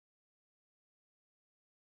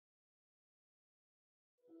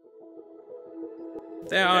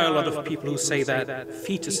There are a lot of people who say that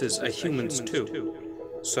fetuses are humans too,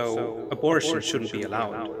 so abortion shouldn't be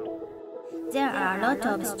allowed. There are a lot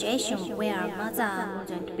of situations where a mother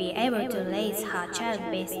wouldn't be able to raise her child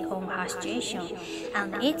based on her situation,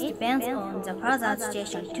 and it depends on the father's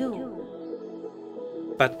situation too.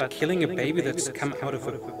 But killing a baby that's come out of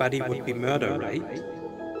a body would be murder, right?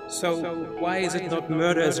 So why is it not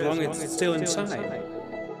murder as long as it's still inside?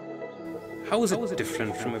 How is it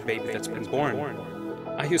different from a baby that's been born?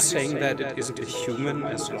 Are you saying that it isn't a human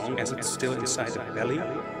as long as it's still inside the belly?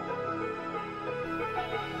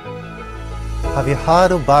 Have you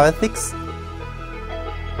heard of bioethics?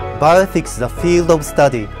 Bioethics is a field of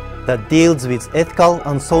study that deals with ethical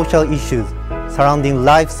and social issues surrounding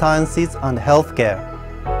life sciences and healthcare.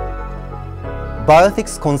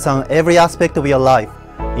 Bioethics concern every aspect of your life,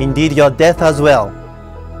 indeed your death as well.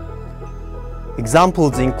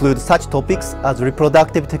 Examples include such topics as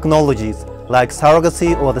reproductive technologies like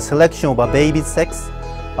surrogacy or the selection of a baby's sex,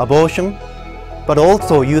 abortion, but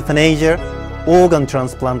also euthanasia, organ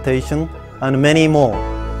transplantation, and many more.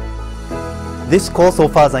 This course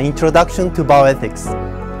offers an introduction to bioethics.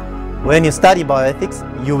 When you study bioethics,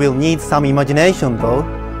 you will need some imagination though.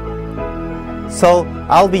 So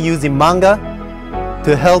I'll be using Manga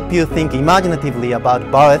to help you think imaginatively about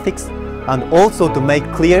bioethics and also to make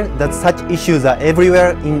clear that such issues are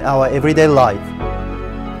everywhere in our everyday life.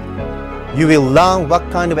 You will learn what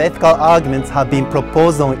kind of ethical arguments have been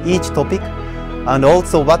proposed on each topic and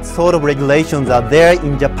also what sort of regulations are there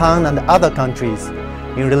in Japan and other countries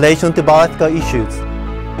in relation to bioethical issues.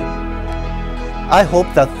 I hope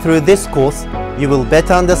that through this course you will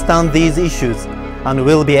better understand these issues and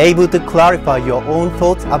will be able to clarify your own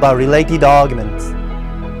thoughts about related arguments.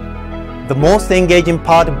 The most engaging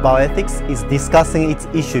part of bioethics is discussing its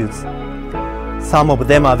issues. Some of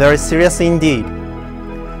them are very serious indeed.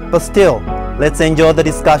 But still, let's enjoy the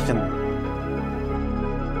discussion.